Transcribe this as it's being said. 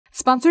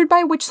Sponsored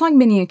by Witchsong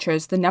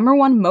Miniatures, the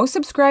 #1 most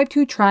subscribed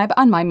to tribe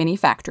on my mini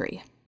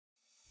factory.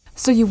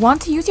 So you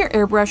want to use your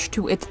airbrush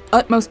to its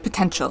utmost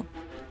potential.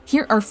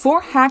 Here are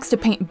 4 hacks to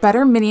paint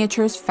better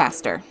miniatures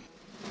faster.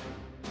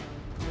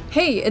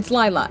 Hey, it's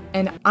Lila,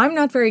 and I'm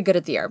not very good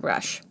at the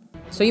airbrush.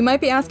 So you might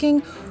be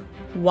asking,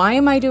 why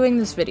am I doing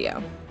this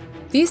video?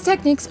 These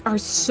techniques are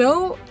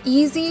so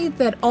easy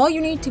that all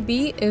you need to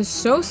be is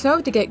so-so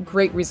to get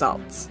great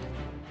results.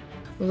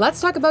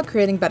 Let's talk about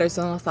creating better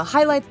Zenithal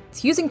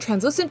highlights using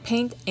translucent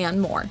paint and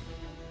more.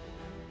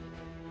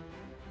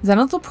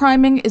 Zenithal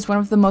priming is one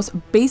of the most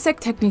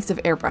basic techniques of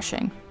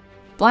airbrushing.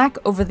 Black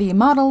over the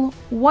model,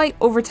 white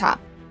over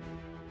top.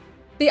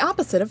 The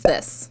opposite of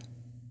this.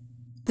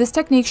 This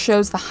technique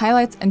shows the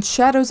highlights and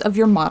shadows of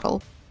your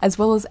model, as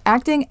well as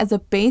acting as a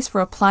base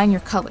for applying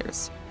your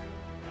colors.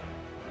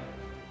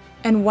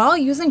 And while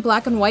using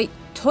black and white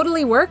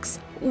totally works,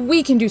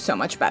 we can do so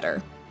much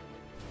better.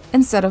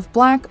 Instead of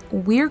black,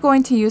 we're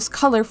going to use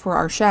color for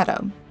our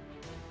shadow.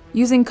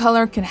 Using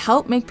color can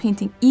help make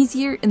painting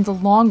easier in the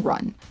long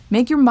run,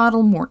 make your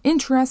model more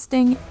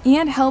interesting,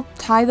 and help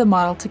tie the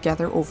model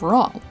together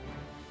overall.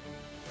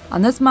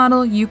 On this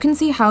model, you can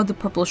see how the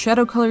purple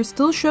shadow color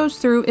still shows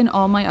through in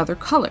all my other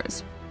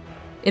colors.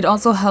 It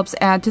also helps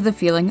add to the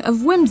feeling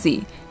of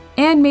whimsy,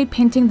 and made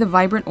painting the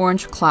vibrant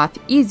orange cloth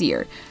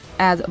easier,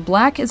 as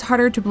black is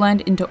harder to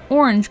blend into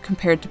orange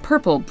compared to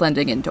purple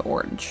blending into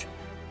orange.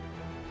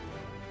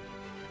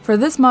 For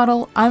this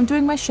model, I'm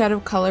doing my shadow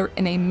color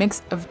in a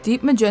mix of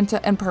deep magenta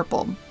and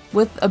purple,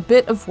 with a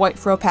bit of white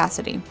for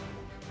opacity.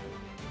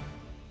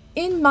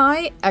 In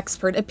my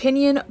expert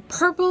opinion,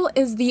 purple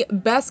is the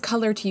best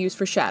color to use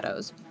for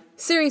shadows.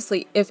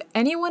 Seriously, if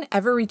anyone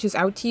ever reaches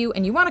out to you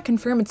and you want to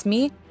confirm it's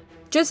me,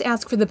 just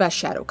ask for the best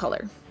shadow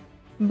color.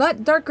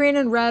 But dark green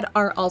and red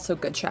are also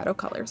good shadow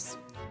colors.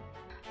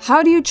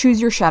 How do you choose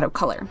your shadow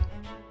color?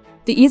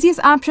 The easiest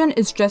option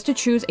is just to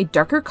choose a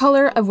darker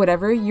color of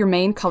whatever your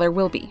main color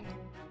will be.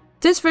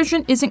 This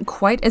version isn't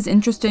quite as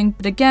interesting,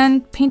 but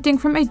again, painting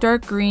from a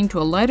dark green to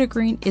a lighter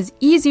green is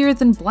easier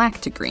than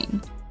black to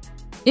green.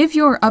 If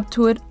you're up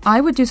to it, I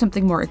would do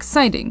something more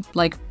exciting,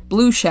 like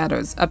blue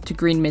shadows up to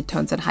green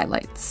midtones and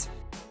highlights.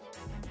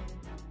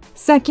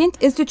 Second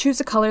is to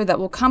choose a color that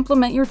will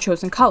complement your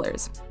chosen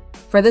colors.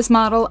 For this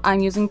model,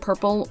 I'm using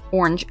purple,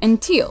 orange,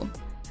 and teal.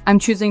 I'm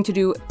choosing to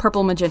do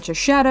purple magenta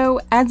shadow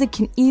as it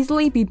can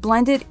easily be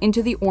blended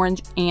into the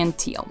orange and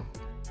teal.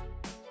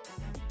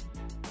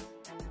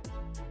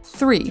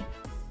 3.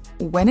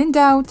 When in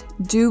doubt,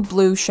 do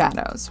blue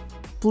shadows.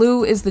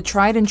 Blue is the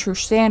tried and true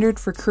standard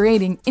for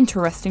creating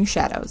interesting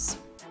shadows.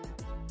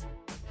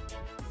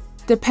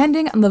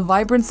 Depending on the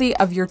vibrancy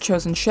of your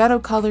chosen shadow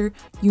color,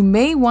 you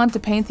may want to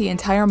paint the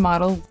entire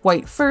model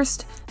white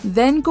first,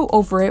 then go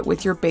over it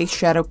with your base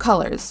shadow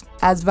colors,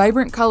 as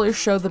vibrant colors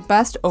show the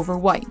best over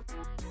white.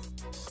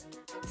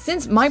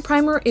 Since my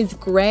primer is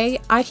gray,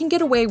 I can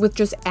get away with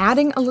just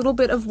adding a little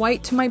bit of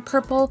white to my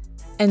purple,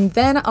 and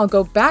then I'll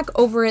go back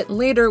over it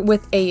later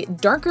with a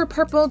darker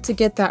purple to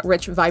get that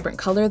rich, vibrant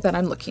color that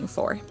I'm looking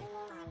for.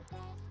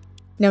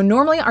 Now,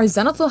 normally our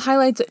Zenithal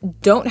highlights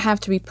don't have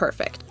to be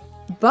perfect,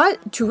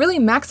 but to really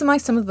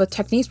maximize some of the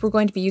techniques we're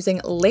going to be using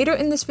later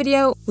in this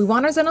video, we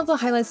want our Zenithal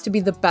highlights to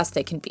be the best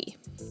they can be.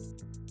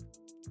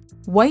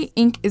 White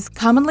ink is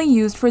commonly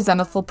used for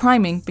Zenithal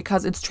priming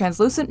because its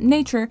translucent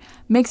nature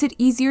makes it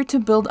easier to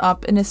build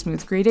up in a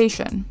smooth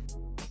gradation.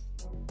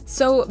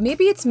 So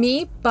maybe it's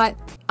me, but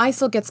I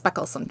still get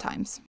speckles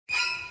sometimes.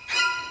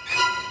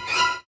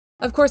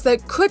 Of course,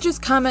 that could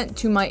just comment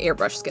to my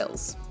airbrush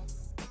skills.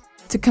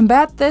 To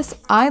combat this,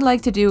 I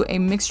like to do a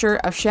mixture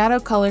of shadow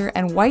color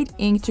and white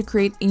ink to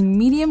create a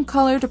medium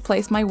color to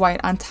place my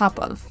white on top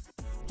of.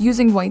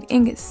 Using white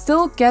ink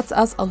still gets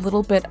us a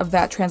little bit of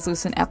that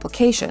translucent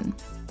application.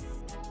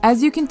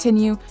 As you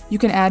continue, you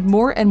can add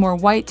more and more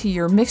white to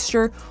your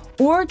mixture,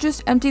 or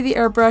just empty the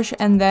airbrush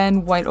and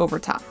then white over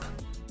top.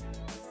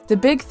 The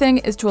big thing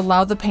is to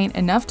allow the paint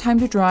enough time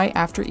to dry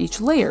after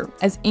each layer,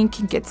 as ink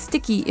can get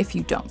sticky if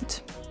you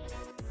don't.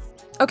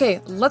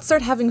 Okay, let's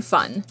start having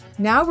fun.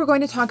 Now we're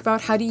going to talk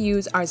about how to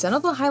use our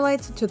Zenithal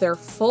highlights to their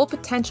full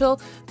potential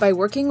by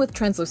working with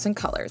translucent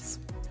colors.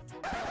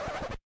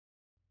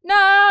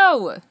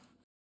 No!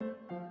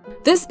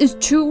 This is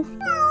too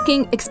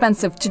f***ing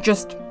expensive to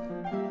just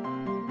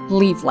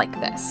leave like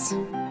this.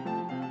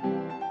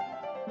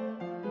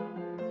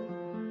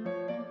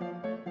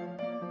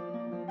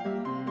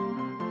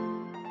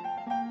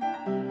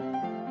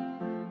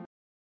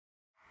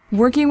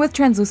 Working with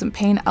translucent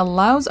paint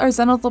allows our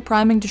Zenithal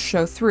priming to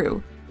show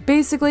through,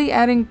 basically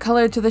adding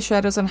color to the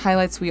shadows and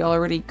highlights we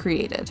already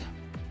created.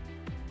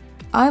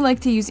 I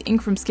like to use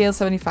ink from Scale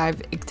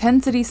 75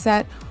 Intensity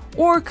Set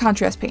or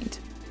contrast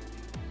paint.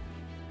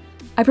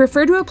 I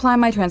prefer to apply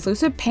my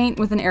translucent paint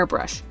with an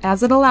airbrush,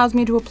 as it allows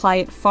me to apply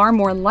it far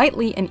more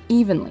lightly and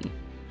evenly.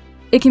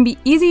 It can be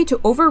easy to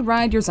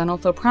override your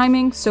Zenithal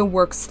priming, so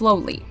work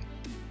slowly.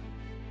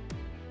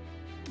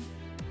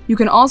 You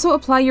can also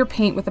apply your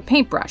paint with a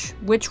paintbrush,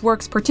 which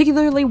works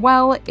particularly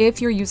well if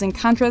you're using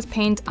contrast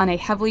paint on a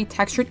heavily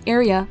textured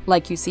area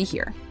like you see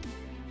here.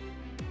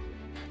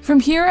 From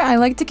here, I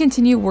like to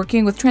continue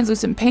working with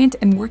translucent paint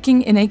and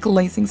working in a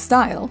glazing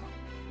style.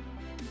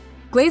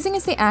 Glazing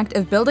is the act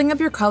of building up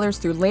your colors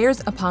through layers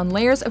upon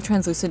layers of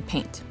translucent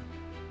paint.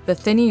 The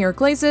thinner your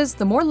glazes,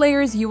 the more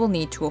layers you will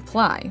need to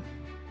apply.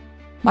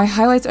 My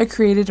highlights are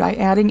created by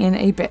adding in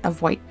a bit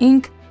of white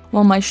ink,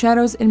 while my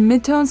shadows and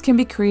midtones can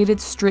be created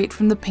straight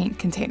from the paint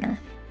container.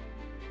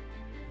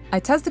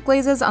 I test the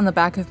glazes on the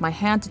back of my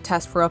hand to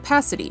test for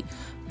opacity,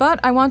 but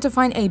I want to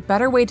find a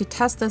better way to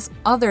test this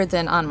other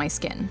than on my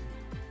skin.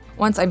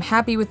 Once I'm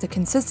happy with the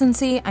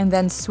consistency, I'm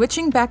then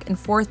switching back and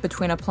forth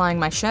between applying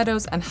my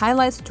shadows and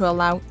highlights to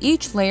allow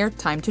each layer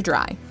time to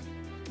dry.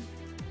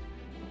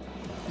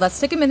 Let's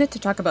take a minute to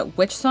talk about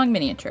Witch Song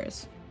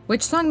miniatures.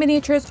 Witch Song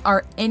miniatures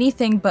are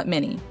anything but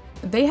mini.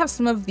 They have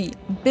some of the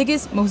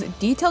biggest, most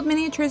detailed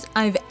miniatures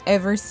I've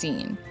ever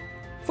seen.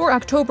 For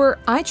October,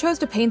 I chose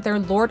to paint their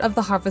Lord of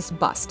the Harvest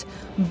bust,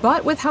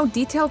 but with how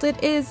detailed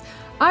it is,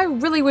 I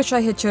really wish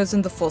I had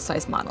chosen the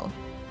full-size model.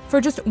 For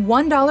just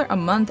 $1 a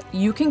month,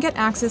 you can get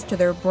access to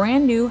their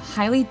brand new,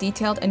 highly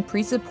detailed and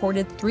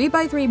pre-supported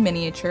 3x3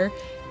 miniature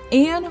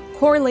and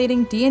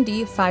correlating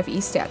D&D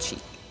 5e stat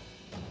sheet.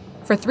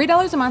 For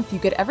 $3 a month, you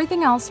get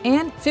everything else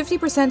and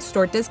 50%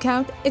 store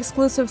discount,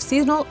 exclusive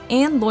seasonal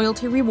and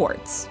loyalty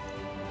rewards.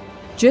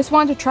 Just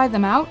want to try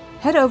them out?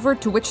 Head over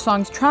to Witch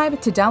Song's Tribe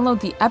to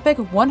download the epic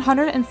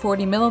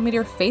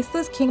 140mm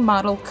Faceless King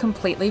model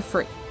completely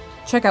free.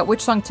 Check out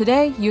Witch Song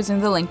today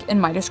using the link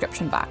in my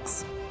description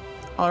box.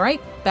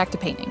 Alright, back to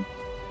painting.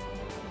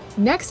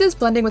 Next is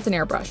blending with an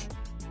airbrush.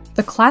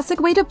 The classic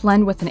way to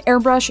blend with an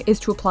airbrush is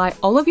to apply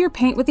all of your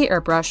paint with the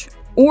airbrush,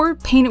 or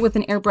paint it with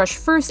an airbrush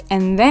first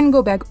and then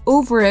go back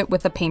over it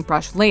with a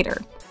paintbrush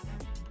later.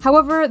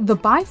 However, the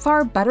by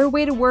far better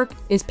way to work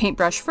is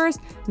paintbrush first,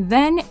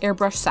 then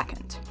airbrush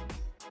second.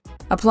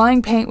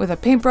 Applying paint with a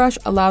paintbrush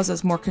allows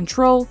us more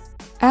control,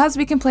 as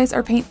we can place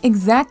our paint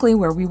exactly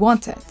where we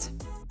want it.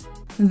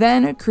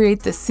 Then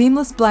create the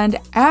seamless blend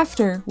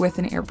after with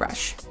an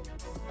airbrush.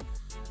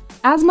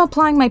 As I'm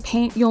applying my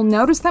paint, you'll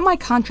notice that my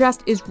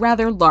contrast is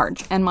rather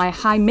large and my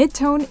high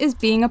mid-tone is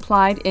being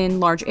applied in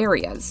large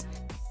areas.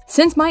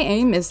 Since my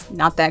aim is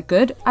not that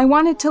good, I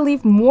wanted to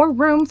leave more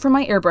room for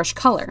my airbrush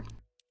color.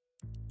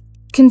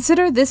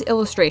 Consider this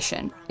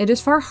illustration. It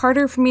is far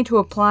harder for me to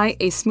apply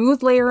a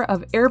smooth layer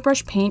of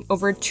airbrush paint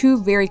over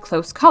two very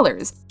close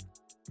colors,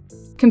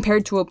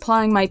 compared to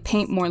applying my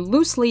paint more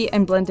loosely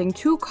and blending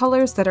two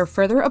colors that are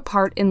further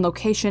apart in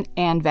location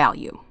and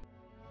value.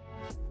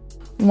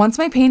 Once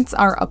my paints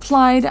are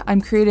applied, I'm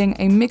creating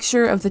a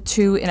mixture of the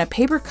two in a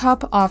paper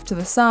cup off to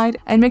the side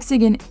and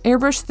mixing in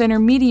airbrush thinner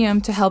medium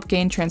to help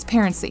gain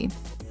transparency.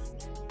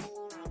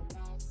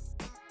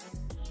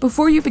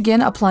 Before you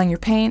begin applying your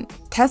paint,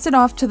 test it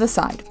off to the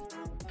side.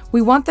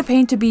 We want the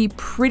paint to be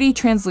pretty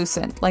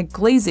translucent, like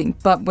glazing,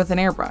 but with an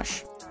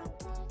airbrush.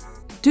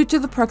 Due to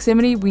the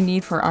proximity we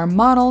need for our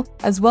model,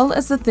 as well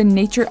as the thin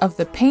nature of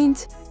the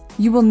paint,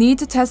 you will need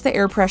to test the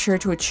air pressure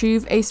to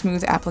achieve a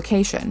smooth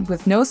application,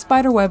 with no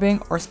spider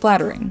webbing or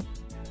splattering.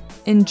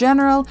 In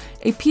general,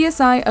 a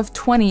PSI of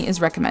 20 is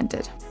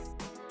recommended.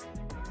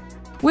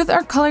 With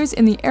our colors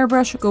in the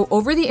airbrush, go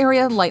over the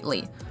area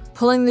lightly,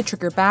 pulling the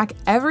trigger back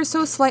ever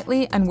so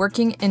slightly and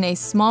working in a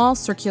small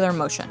circular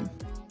motion.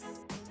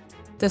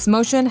 This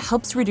motion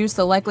helps reduce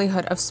the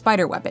likelihood of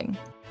spider webbing.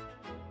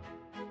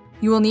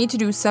 You will need to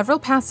do several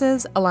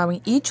passes,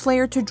 allowing each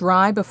layer to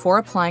dry before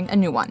applying a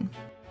new one.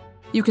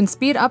 You can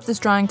speed up this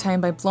drying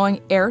time by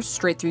blowing air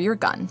straight through your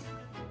gun.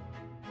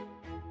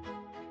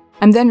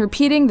 I'm then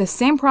repeating the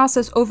same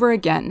process over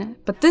again,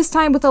 but this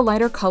time with a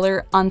lighter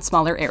color on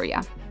smaller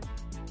area.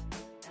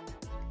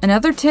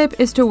 Another tip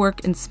is to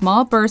work in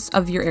small bursts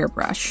of your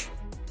airbrush.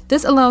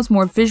 This allows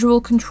more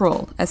visual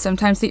control, as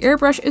sometimes the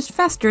airbrush is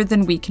faster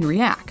than we can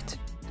react.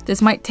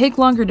 This might take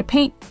longer to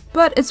paint,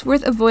 but it's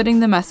worth avoiding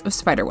the mess of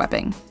spider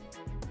webbing.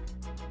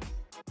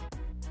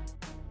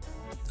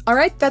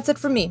 Alright, that's it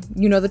from me.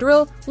 You know the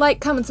drill. Like,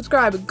 comment,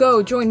 subscribe,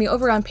 go join me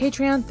over on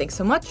Patreon. Thanks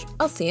so much.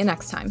 I'll see you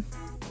next time.